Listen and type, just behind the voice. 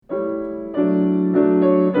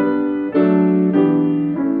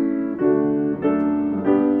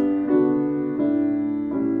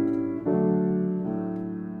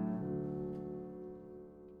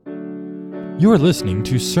You are listening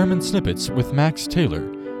to Sermon Snippets with Max Taylor,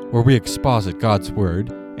 where we exposit God's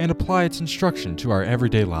Word and apply its instruction to our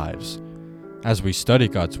everyday lives. As we study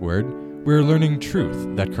God's Word, we are learning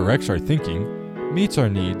truth that corrects our thinking, meets our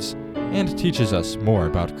needs, and teaches us more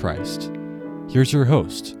about Christ. Here's your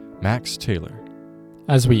host, Max Taylor.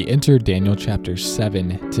 As we enter Daniel chapter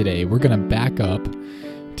 7 today, we're going to back up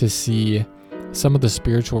to see some of the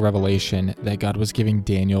spiritual revelation that God was giving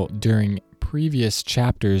Daniel during previous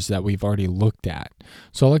chapters that we've already looked at.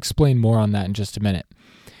 So I'll explain more on that in just a minute.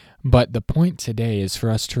 But the point today is for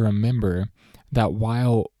us to remember that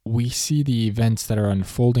while we see the events that are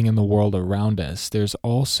unfolding in the world around us, there's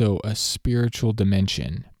also a spiritual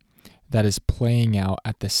dimension that is playing out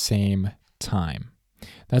at the same time.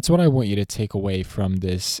 That's what I want you to take away from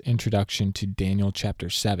this introduction to Daniel chapter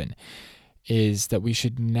 7, is that we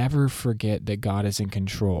should never forget that God is in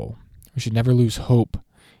control. We should never lose hope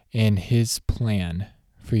in His plan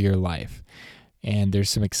for your life. And there's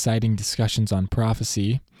some exciting discussions on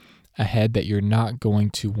prophecy ahead that you're not going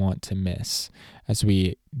to want to miss as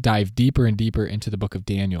we dive deeper and deeper into the book of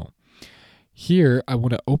Daniel. Here, I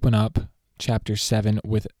want to open up chapter 7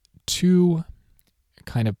 with two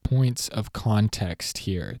kind of points of context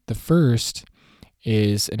here. The first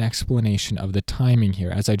is an explanation of the timing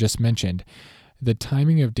here. As I just mentioned, the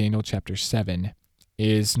timing of Daniel chapter 7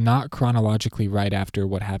 is not chronologically right after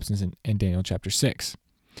what happens in Daniel chapter 6.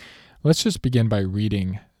 Let's just begin by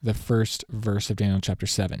reading the first verse of Daniel chapter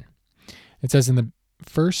 7. It says, "In the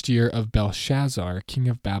first year of Belshazzar, king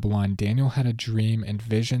of Babylon, Daniel had a dream and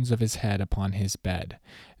visions of his head upon his bed.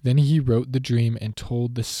 Then he wrote the dream and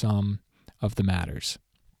told the sum of the matters."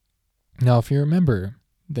 Now, if you remember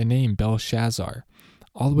the name Belshazzar,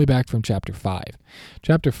 all the way back from chapter 5.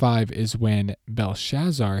 Chapter 5 is when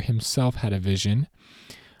Belshazzar himself had a vision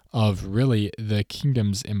of really the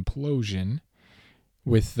kingdom's implosion,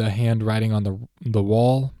 with the handwriting on the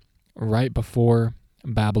wall right before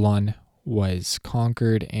Babylon was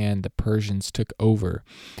conquered and the Persians took over.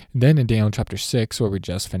 Then in Daniel chapter 6, where we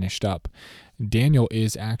just finished up, Daniel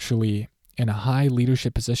is actually in a high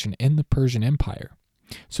leadership position in the Persian Empire.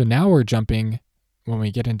 So now we're jumping, when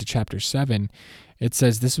we get into chapter 7, it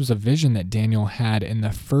says this was a vision that Daniel had in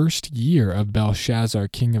the first year of Belshazzar,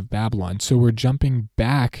 king of Babylon. So we're jumping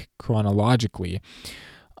back chronologically.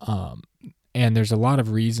 And there's a lot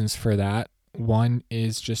of reasons for that. One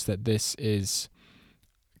is just that this is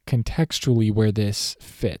contextually where this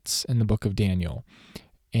fits in the book of Daniel.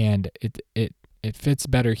 And it fits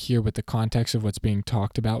better here with the context of what's being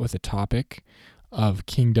talked about with the topic of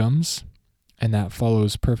kingdoms. And that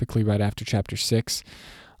follows perfectly right after chapter 6.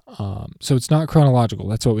 So it's not chronological.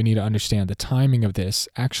 That's what we need to understand. The timing of this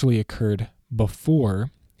actually occurred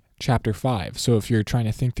before chapter 5. So if you're trying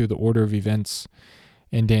to think through the order of events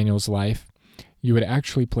in Daniel's life, you would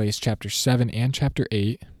actually place chapter 7 and chapter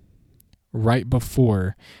 8 right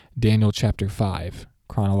before Daniel chapter 5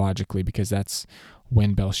 chronologically, because that's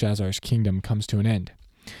when Belshazzar's kingdom comes to an end.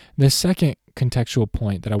 The second contextual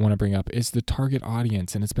point that I want to bring up is the target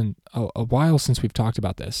audience, and it's been a while since we've talked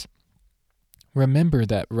about this. Remember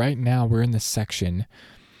that right now we're in the section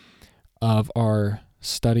of our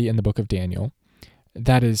study in the book of Daniel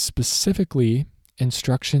that is specifically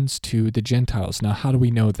instructions to the Gentiles. Now, how do we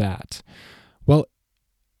know that? Well,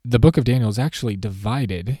 the book of Daniel is actually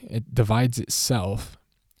divided. It divides itself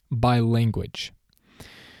by language.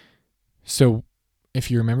 So if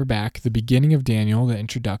you remember back, the beginning of Daniel, the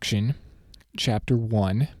introduction, chapter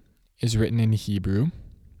 1, is written in Hebrew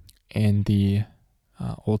in the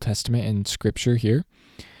Old Testament and Scripture here.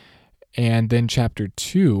 And then chapter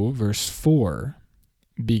 2, verse 4,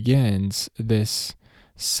 begins this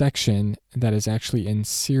section that is actually in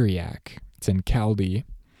Syriac. It's in Chaldee.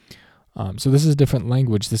 So this is a different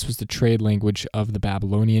language. This was the trade language of the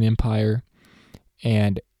Babylonian Empire,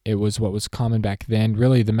 and it was what was common back then.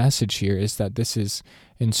 Really, the message here is that this is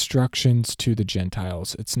instructions to the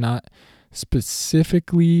Gentiles. It's not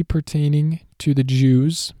specifically pertaining to the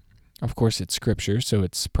Jews. Of course, it's scripture, so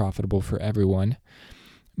it's profitable for everyone.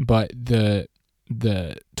 But the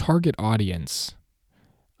target audience,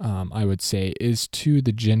 I would say, is to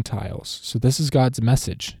the Gentiles. So this is God's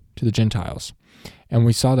message to the Gentiles. And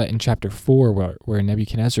we saw that in chapter 4, where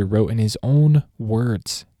Nebuchadnezzar wrote in his own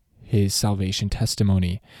words his salvation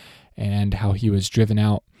testimony and how he was driven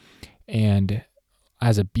out. And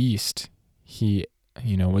as a beast, he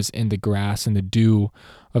was in the grass and the dew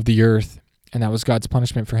of the earth. And that was God's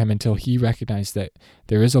punishment for him until he recognized that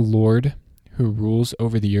there is a Lord who rules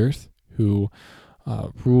over the earth, who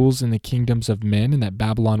rules in the kingdoms of men, and that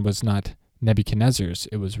Babylon was not Nebuchadnezzar's,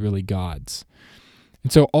 it was really God's.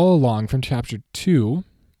 And so all along from chapter 2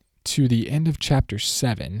 to the end of chapter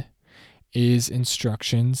 7 is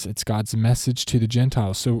instructions. It's God's message to the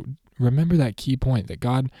Gentiles. So remember that key point that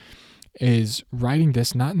God is writing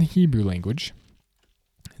this not in the Hebrew language.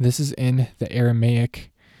 This is in the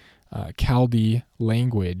Aramaic, Chaldee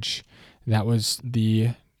language. That was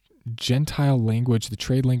the Gentile language, the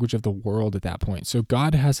trade language of the world at that point. So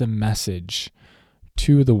God has a message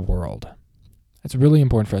to the world. That's really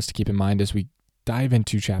important for us to keep in mind as we dive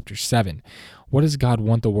into chapter 7. What does God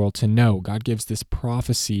want the world to know? God gives this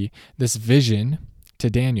prophecy, this vision to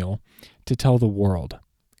Daniel to tell the world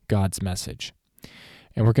God's message.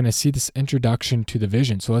 And we're going to see this introduction to the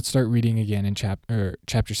vision. So let's start reading again in chapter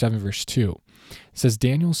 7, verse 2. It says,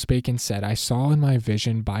 Daniel spake and said, I saw in my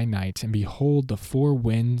vision by night, and behold, the four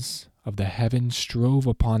winds of the heaven strove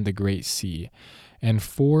upon the great sea, and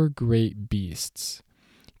four great beasts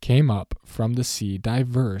came up from the sea,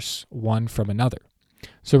 diverse one from another.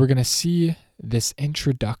 So we're going to see this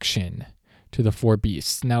introduction to the four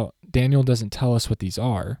beasts. Now, Daniel doesn't tell us what these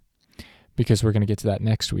are, because we're going to get to that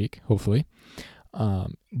next week, hopefully.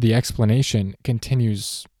 The explanation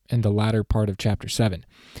continues in the latter part of chapter 7.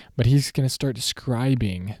 But he's going to start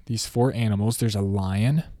describing these four animals. There's a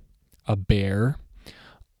lion, a bear,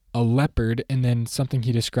 a leopard, and then something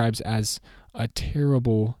he describes as a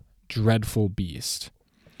terrible, dreadful beast.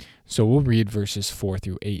 So we'll read verses 4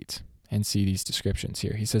 through 8 and see these descriptions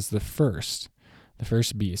here. He says, the first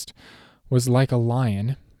beast was like a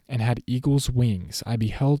lion and had eagle's wings. I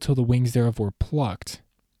beheld till the wings thereof were plucked,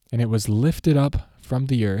 and it was lifted up from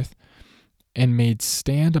the earth and made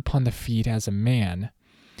stand upon the feet as a man,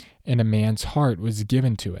 and a man's heart was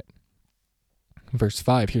given to it. Verse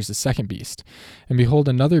 5, here's the second beast. And behold,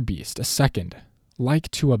 another beast, a second,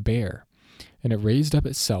 like to a bear. And it raised up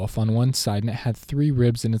itself on one side, and it had 3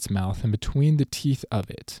 ribs in its mouth, and between the teeth of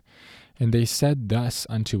it. And they said thus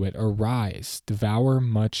unto it, Arise, devour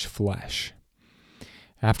much flesh.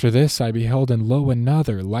 After this I beheld, and lo,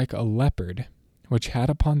 another, like a leopard, which had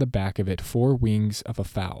upon the back of it 4 wings of a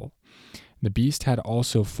fowl. The beast had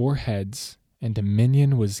also 4 heads, and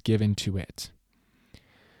dominion was given to it.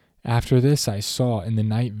 After this I saw in the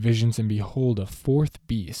night visions, and behold, a 4th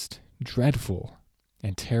beast, dreadful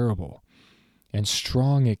and terrible, and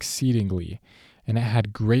strong exceedingly, and it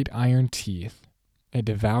had great iron teeth. It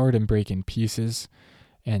devoured and brake in pieces,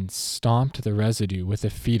 and stomped the residue with the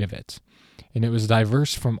feet of it. And it was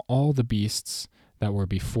diverse from all the beasts that were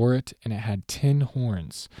before it, and it had 10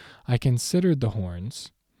 horns. I considered the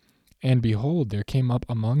horns, and behold, there came up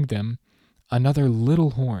among them another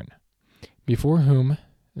little horn, before whom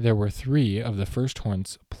there were 3 of the first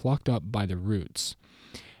horns plucked up by the roots.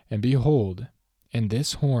 And behold, in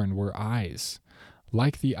this horn were eyes,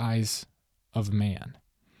 like the eyes of man,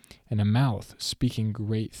 and a mouth speaking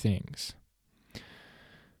great things.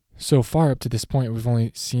 So far up to this point, we've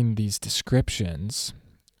only seen these descriptions,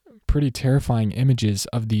 pretty terrifying images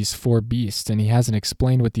of these 4 beasts, and he hasn't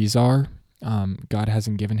explained what these are. God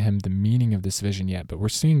hasn't given him the meaning of this vision yet, but we're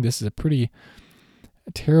seeing this as a pretty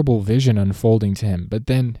terrible vision unfolding to him. But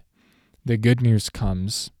then the good news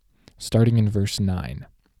comes, starting in verse 9.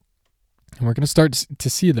 And we're going to start to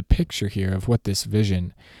see the picture here of what this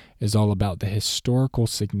vision is all about, the historical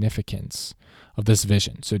significance of this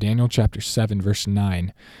vision. So Daniel chapter 7, verse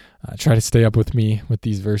 9. Try to stay up with me with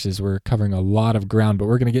these verses. We're covering a lot of ground, but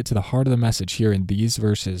we're going to get to the heart of the message here in these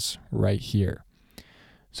verses right here.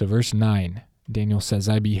 So verse 9, Daniel says,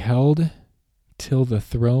 I beheld till the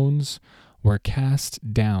thrones were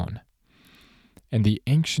cast down, and the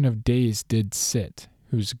Ancient of Days did sit,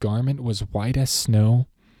 whose garment was white as snow,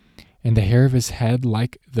 and the hair of his head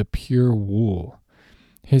like the pure wool.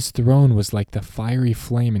 His throne was like the fiery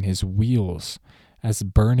flame, and his wheels as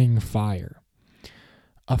burning fire.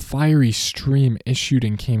 A fiery stream issued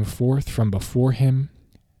and came forth from before him.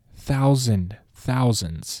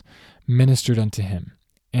 Thousands ministered unto him,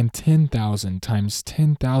 and 10,000 times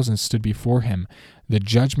 10,000 stood before him. The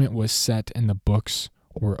judgment was set, and the books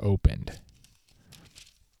were opened.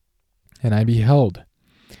 And I beheld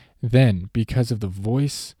then, because of the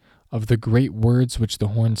voice of the great words which the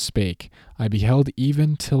horn spake, I beheld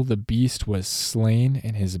even till the beast was slain,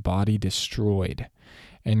 and his body destroyed,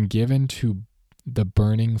 and given to the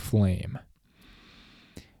burning flame.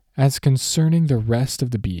 As concerning the rest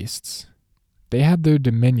of the beasts, they had their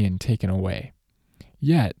dominion taken away,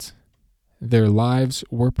 yet their lives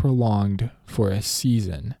were prolonged for a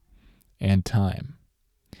season and time.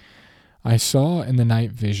 I saw in the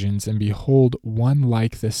night visions, and behold, one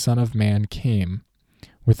like the Son of Man came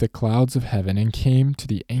with the clouds of heaven, and came to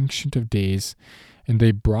the Ancient of Days, and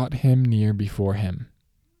they brought him near before him.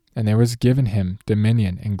 And there was given him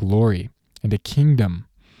dominion and glory and a kingdom,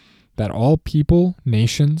 that all people,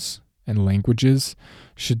 nations, and languages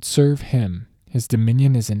should serve him. His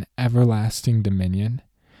dominion is an everlasting dominion,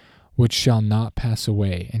 which shall not pass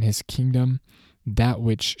away, and his kingdom that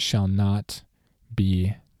which shall not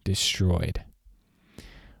be destroyed.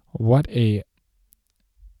 What a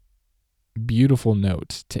beautiful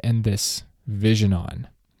note to end this vision on.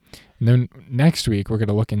 And then next week, we're going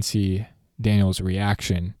to look and see Daniel's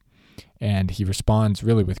reaction. And he responds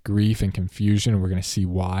really with grief and confusion. And we're going to see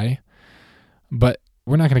why. But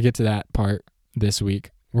we're not going to get to that part this week.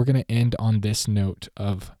 We're going to end on this note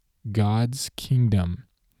of God's kingdom.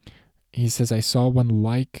 He says, I saw one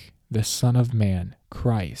like the Son of Man,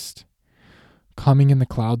 Christ, coming in the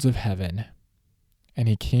clouds of heaven. And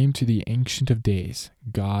he came to the Ancient of Days,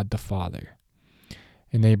 God the Father.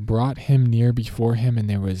 And they brought him near before him, and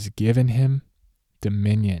there was given him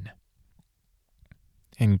dominion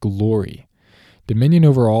and glory, dominion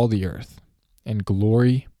over all the earth, and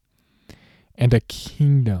glory, and a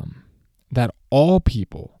kingdom that all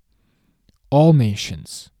people, all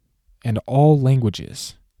nations, and all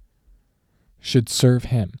languages should serve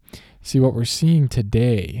him. See, what we're seeing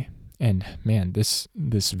today, and man, this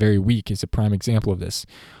very week is a prime example of this.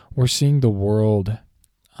 We're seeing the world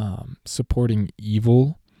supporting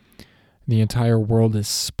evil. The entire world is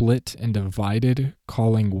split and divided,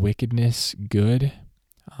 calling wickedness good,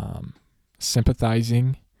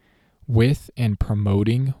 sympathizing with and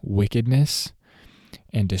promoting wickedness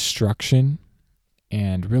and destruction,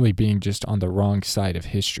 and really being just on the wrong side of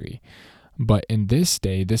history. But in this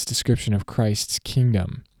day, this description of Christ's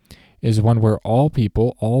kingdom is one where all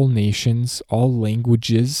people, all nations, all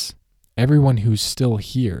languages, everyone who's still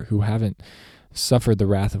here, who haven't suffered the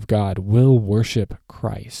wrath of God, will worship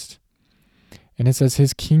Christ. And it says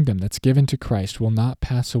his kingdom that's given to Christ will not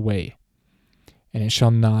pass away, and it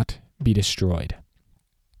shall not be destroyed.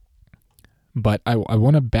 But I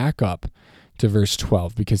want to back up to verse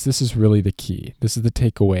 12, because this is really the key. This is the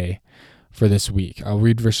takeaway for this week. I'll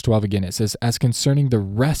read verse 12 again. It says, as concerning the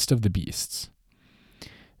rest of the beasts,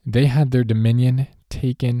 they had their dominion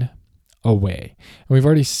taken away. And we've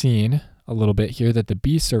already seen a little bit here that the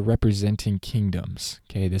beasts are representing kingdoms.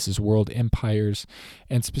 Okay, this is world empires.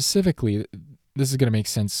 And specifically, this is going to make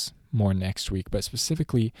sense more next week, but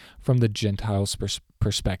specifically from the Gentiles'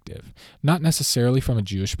 perspective. Not necessarily from a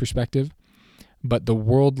Jewish perspective, but the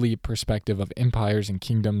worldly perspective of empires and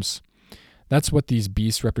kingdoms. That's what these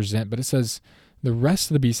beasts represent. But it says the rest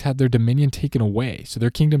of the beasts had their dominion taken away. So their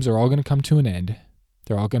kingdoms are all going to come to an end.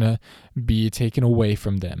 They're all going to be taken away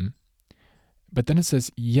from them. But then it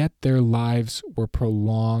says, yet their lives were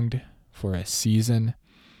prolonged for a season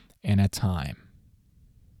and a time.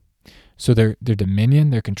 So their dominion,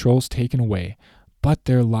 their control is taken away, but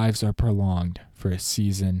their lives are prolonged for a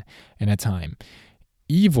season and a time.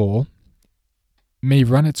 Evil may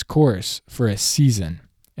run its course for a season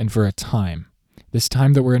and for a time. This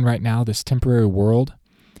time that we're in right now, this temporary world,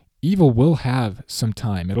 evil will have some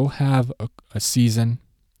time. It'll have a season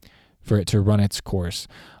for it to run its course.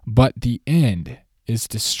 But the end is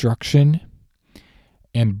destruction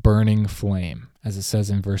and burning flame, as it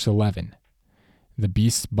says in verse 11. The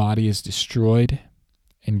beast's body is destroyed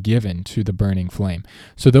and given to the burning flame.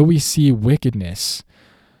 So though we see wickedness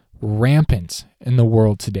rampant in the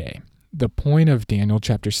world today, the point of Daniel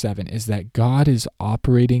chapter 7 is that God is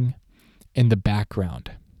operating in the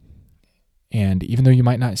background. And even though you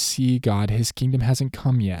might not see God, his kingdom hasn't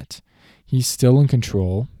come yet. He's still in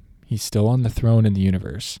control. He's still on the throne in the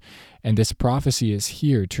universe. And this prophecy is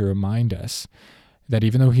here to remind us that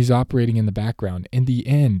even though he's operating in the background, in the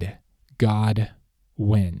end, God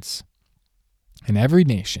wins. And every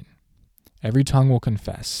nation, every tongue will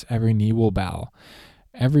confess, every knee will bow.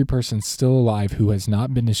 Every person still alive who has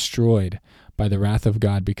not been destroyed by the wrath of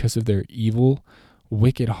God because of their evil,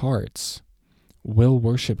 wicked hearts will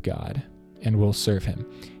worship God and will serve him.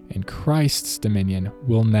 And Christ's dominion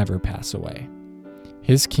will never pass away.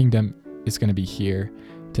 His kingdom is going to be here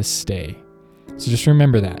to stay. So just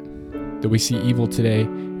remember that we see evil today.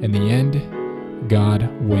 In the end,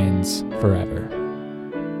 God wins forever.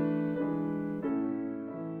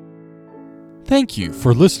 Thank you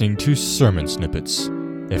for listening to Sermon Snippets.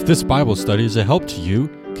 If this Bible study is a help to you,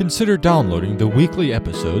 consider downloading the weekly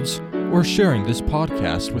episodes or sharing this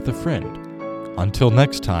podcast with a friend. Until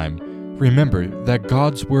next time, remember that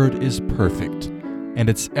God's Word is perfect, and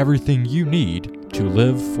it's everything you need to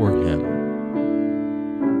live for Him.